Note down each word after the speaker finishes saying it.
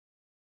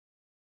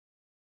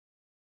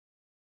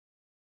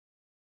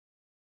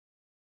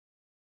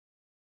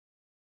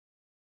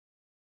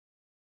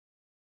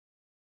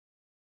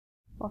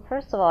Well,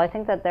 first of all, I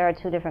think that there are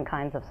two different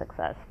kinds of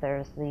success.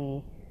 There's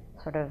the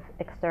sort of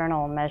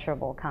external,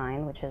 measurable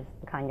kind, which is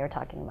the kind you're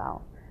talking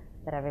about,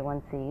 that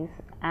everyone sees.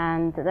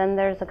 And then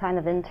there's a kind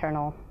of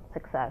internal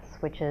success,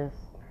 which is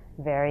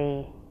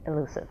very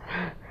elusive.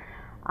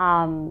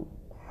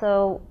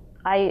 So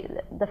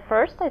the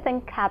first, I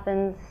think,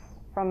 happens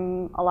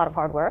from a lot of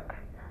hard work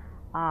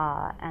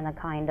and a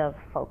kind of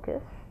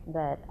focus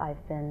that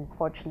I've been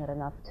fortunate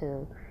enough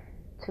to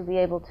be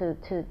able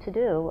to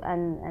do,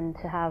 and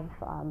to have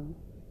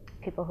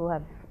people who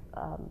have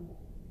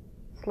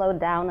slowed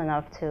down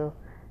enough to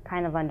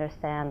kind of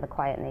understand the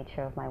quiet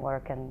nature of my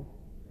work, and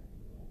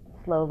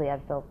slowly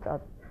I've built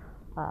up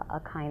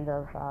a kind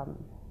of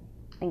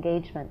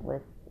engagement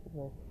with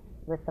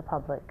the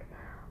public.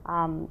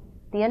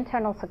 The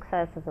internal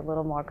success is a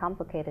little more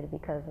complicated,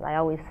 because I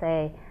always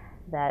say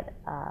that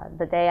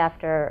the day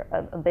after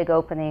a big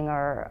opening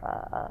or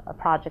a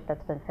project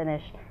that's been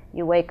finished,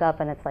 you wake up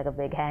and it's like a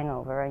big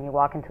hangover, and you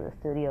walk into the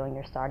studio and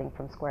you're starting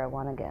from square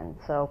one again.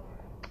 So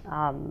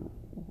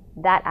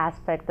that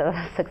aspect of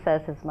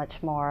success is much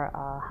more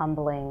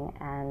humbling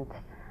and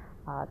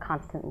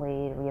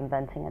constantly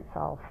reinventing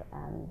itself,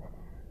 and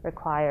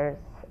requires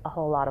a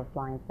whole lot of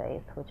blind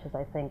faith, which is,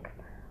 I think,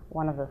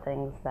 one of the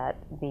things that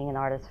being an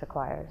artist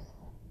requires.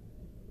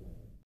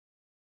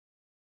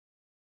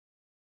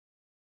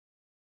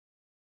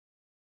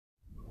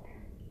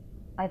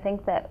 I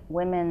think that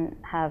women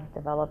have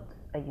developed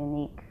a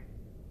unique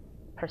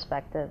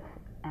perspective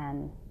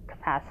and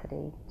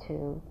capacity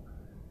to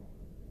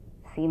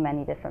see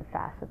many different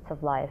facets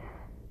of life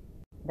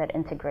that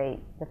integrate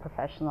the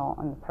professional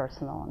and the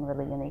personal in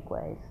really unique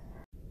ways.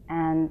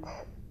 And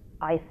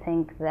I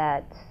think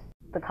that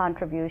the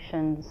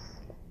contributions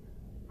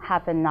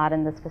happen not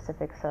in the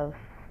specifics of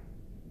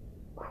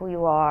who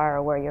you are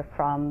or where you're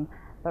from,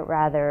 but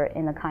rather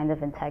in a kind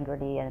of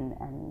integrity and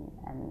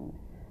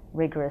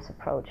rigorous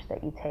approach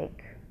that you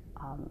take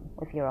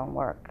with your own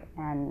work.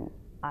 And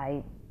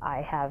I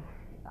have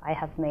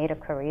made a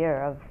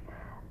career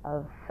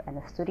and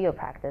a studio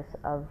practice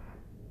of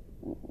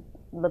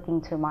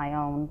looking to my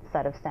own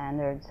set of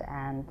standards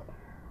and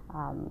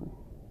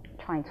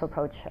trying to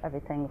approach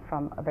everything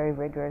from a very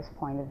rigorous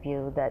point of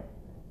view that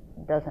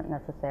doesn't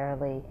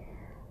necessarily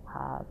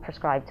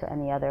prescribe to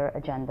any other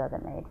agenda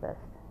that may exist.